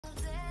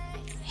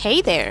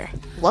Hey there,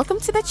 welcome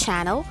to the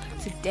channel.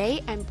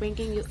 Today I'm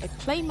bringing you a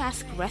clay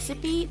mask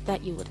recipe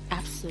that you would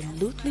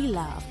absolutely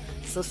love,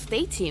 so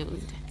stay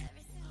tuned.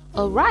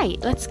 Alright,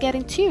 let's get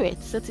into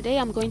it. So today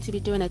I'm going to be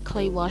doing a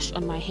clay wash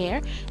on my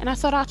hair, and I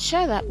thought I'd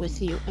share that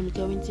with you. I'm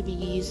going to be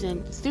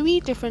using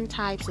 3 different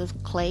types of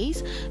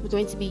clays. I'm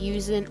going to be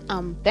using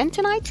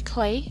Bentonite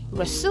clay,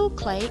 Rhassoul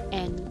Clay,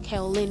 and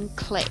kaolin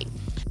clay.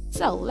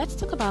 So let's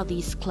talk about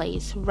these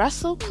clays.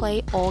 Rhassoul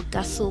Clay or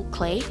Xoxo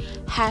Clay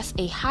has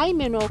a high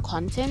mineral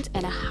content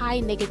and a high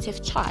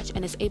negative charge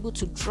and is able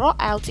to draw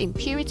out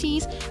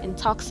impurities and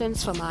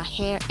toxins from our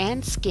hair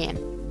and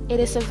skin. It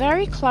is a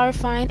very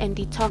clarifying and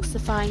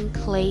detoxifying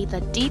clay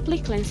that deeply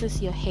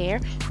cleanses your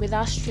hair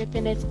without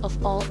stripping it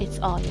of all its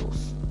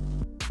oils.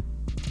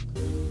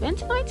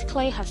 Bentonite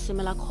clay has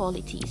similar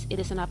qualities. It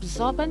is an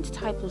absorbent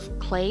type of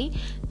clay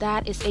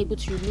that is able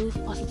to remove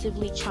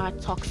positively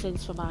charged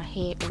toxins from our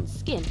hair and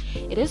skin.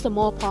 It is the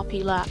more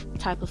popular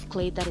type of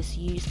clay that is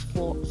used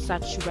for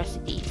such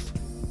recipes.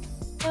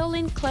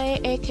 Kaolin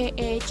clay,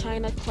 aka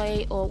China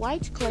clay or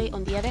white clay,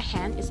 on the other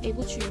hand, is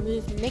able to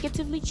remove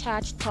negatively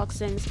charged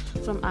toxins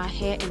from our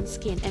hair and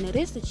skin, and it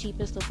is the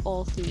cheapest of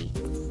all 3.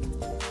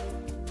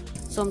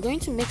 So I'm going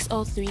to mix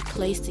all 3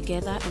 clays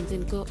together and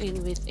then go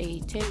in with a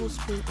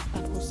tablespoon of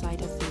apple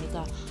cider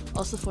vinegar,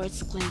 also for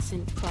its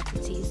cleansing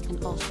properties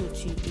and also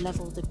to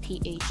level the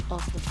pH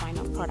of the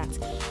final product.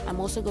 I'm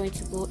also going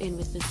to go in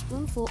with a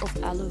spoonful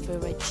of aloe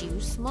vera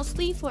juice,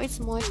 mostly for its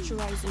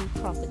moisturizing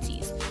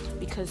properties,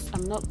 because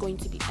I'm not going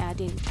to be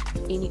adding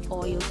any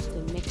oil to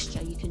the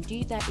mixture. You can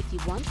do that if you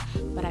want,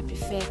 but I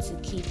prefer to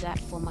keep that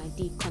for my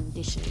deep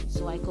conditioning,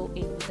 so I go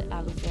in with the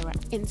aloe vera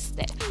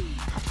instead.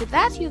 After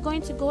that, you're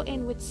going to go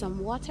in with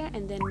some water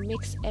and then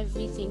mix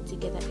everything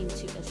together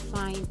into a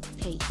fine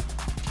paste.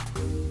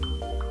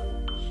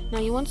 Now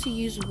you want to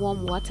use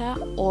warm water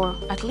or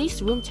at least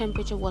room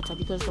temperature water,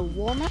 because the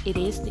warmer it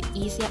is, the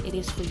easier it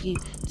is for you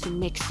to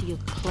mix your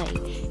clay.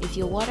 If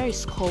your water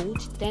is cold,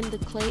 then the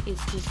clay is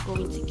just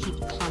going to keep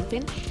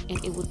clumping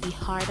and it would be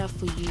harder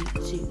for you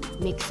to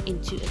mix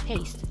into a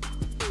paste.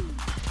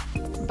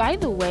 By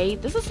the way,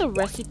 this is a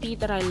recipe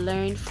that I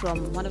learned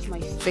from one of my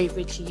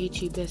favorite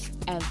YouTubers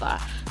ever.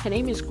 Her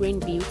name is Green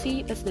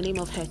Beauty. That's the name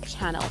of her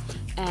channel.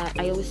 And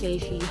I always say,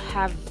 if you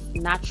have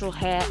natural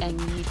hair and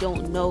you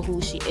don't know who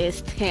she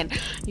is, then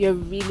you're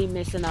really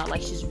missing out.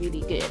 Like, she's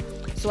really good.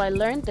 So I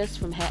learned this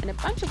from her and a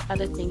bunch of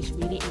other things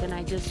really, and then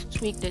I just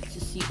tweaked it to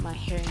suit my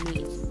hair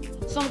needs.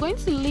 So I'm going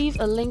to leave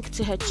a link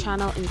to her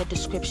channel in the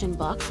description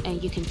box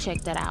and you can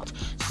check that out.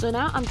 So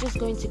now I'm just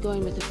going to go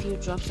in with a few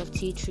drops of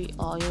tea tree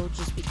oil,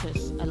 just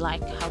because I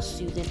like how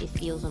soothing it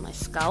feels on my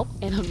scalp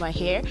and on my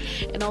hair,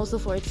 and also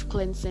for its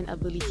cleansing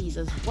abilities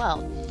as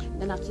well.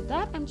 Then after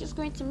that, I'm just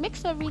going to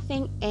mix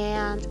everything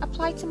and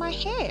apply to my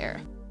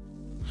hair.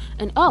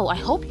 And oh, I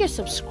hope you're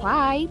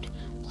subscribed.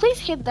 Please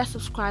hit that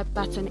subscribe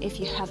button if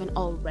you haven't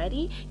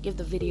already. Give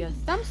the video a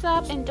thumbs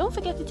up and don't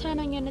forget to turn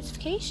on your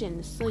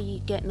notifications so you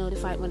get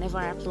notified whenever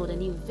I upload a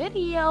new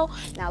video.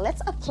 Now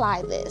let's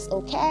apply this,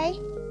 okay?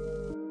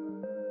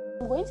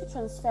 I'm going to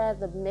transfer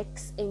the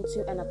mix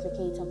into an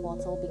applicator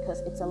bottle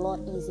because it's a lot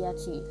easier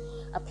to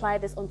apply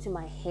this onto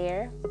my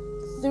hair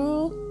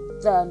through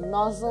the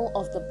nozzle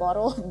of the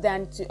bottle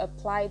than to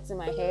apply it to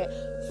my hair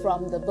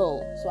from the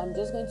bowl. So I'm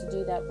just going to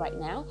do that right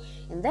now,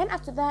 and then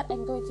after that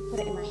I'm going to put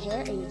it in my hair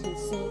and you can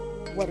see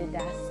what it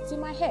does to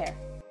my hair.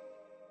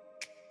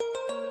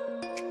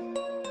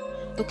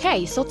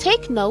 Okay, so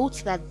take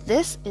note that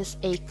this is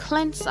a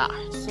cleanser.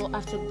 So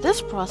after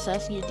this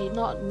process, you do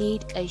not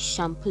need a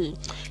shampoo.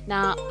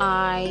 Now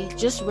I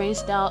just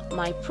rinsed out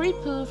my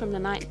pre-poo from the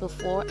night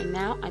before, and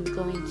now I'm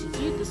going to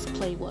do this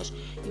clay wash.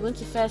 You want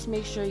to first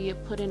make sure you're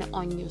putting it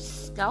on your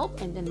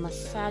scalp and then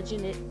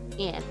massaging it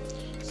in,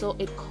 so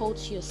it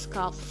coats your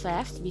scalp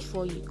first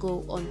before you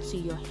go onto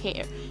your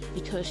hair,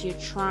 because you're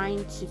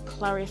trying to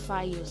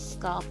clarify your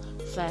scalp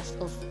first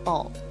of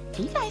all.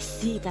 Can you guys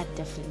see that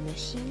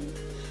definition?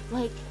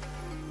 Like,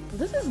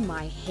 this is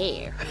my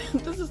hair.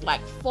 This is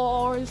like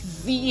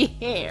 4Z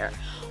hair,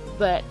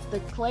 but the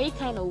clay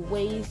kind of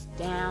weighs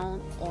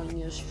down on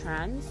your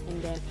strands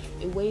and then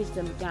it weighs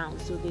them down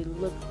so they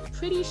look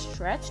pretty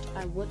stretched,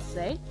 I would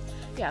say.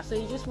 Yeah, so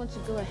you just want to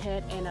go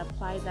ahead and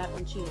apply that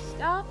onto your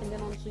scalp and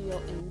then onto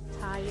your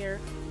entire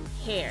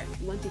hair.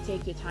 You want to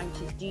take your time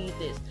to do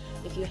this.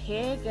 If your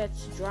hair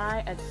gets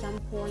dry at some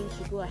point,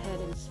 you go ahead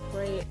and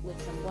spray it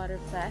with some water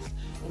first,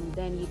 and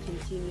then you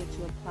continue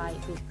to apply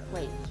the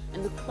clay.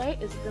 And the clay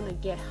is going to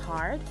get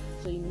hard,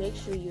 so you make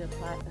sure you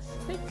apply as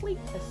quickly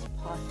as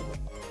possible.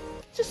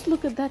 Just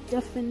look at that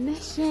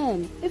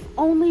definition. If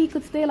only you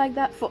could stay like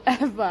that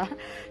forever.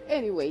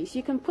 Anyways,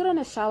 you can put on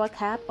a shower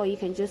cap or you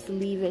can just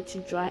leave it to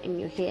dry in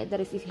your hair. That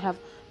is if you have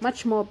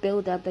much more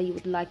buildup that you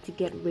would like to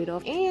get rid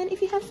of. And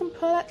if you have some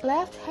product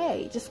left,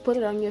 hey, just put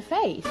it on your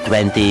face.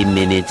 20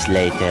 minutes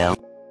later.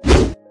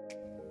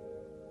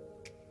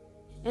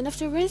 And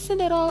after rinsing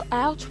it all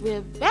out,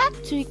 we're back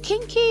to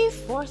kinky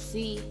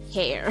 4C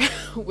hair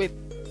with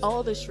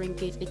all the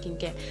shrinkage it can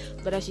get.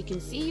 But as you can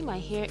see, my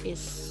hair is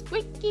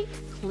squeaky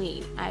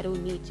clean. I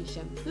don't need to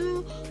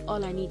shampoo.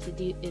 All I need to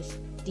do is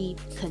deep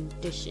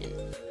condition.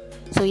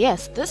 So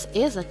yes, this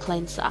is a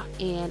cleanser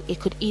and it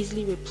could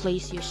easily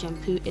replace your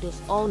shampoo. It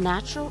is all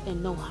natural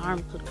and no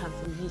harm could come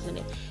from using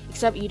it,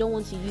 except you don't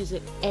want to use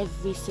it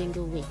every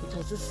single week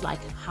because this is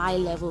like high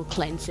level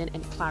cleansing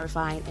and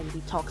clarifying and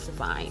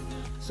detoxifying.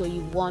 So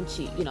you want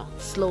to,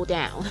 slow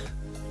down.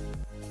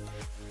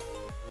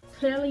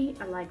 Clearly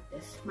I like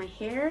this. My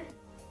hair,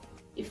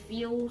 it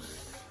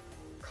feels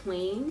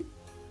clean,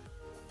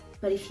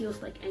 but it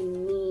feels like I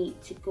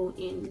need to go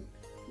in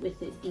with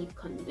a deep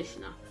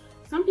conditioner.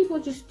 Some people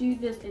just do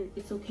this and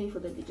it's okay for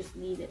them to just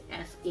leave it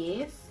as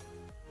is.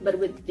 But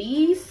with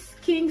these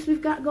kinks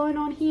we've got going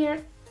on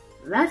here,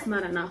 that's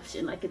not an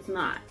option. Like, it's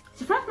not.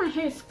 So far as my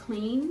hair is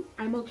clean,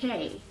 I'm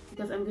okay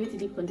because I'm going to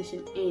deep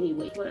condition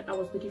anyway. What I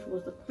was looking for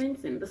was the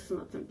cleansing. This is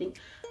not something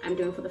I'm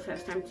doing for the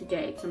first time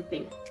today. It's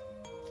something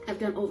I've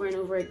done over and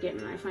over again,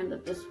 and I find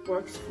that this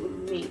works for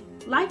me.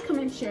 Like,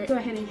 comment, share. Go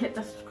ahead and hit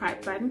the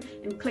subscribe button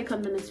and click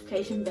on the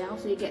notification bell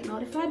so you get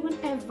notified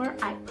whenever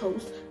I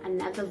post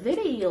another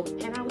video.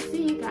 And I will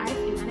see you guys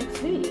in the next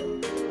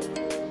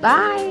video.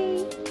 Bye!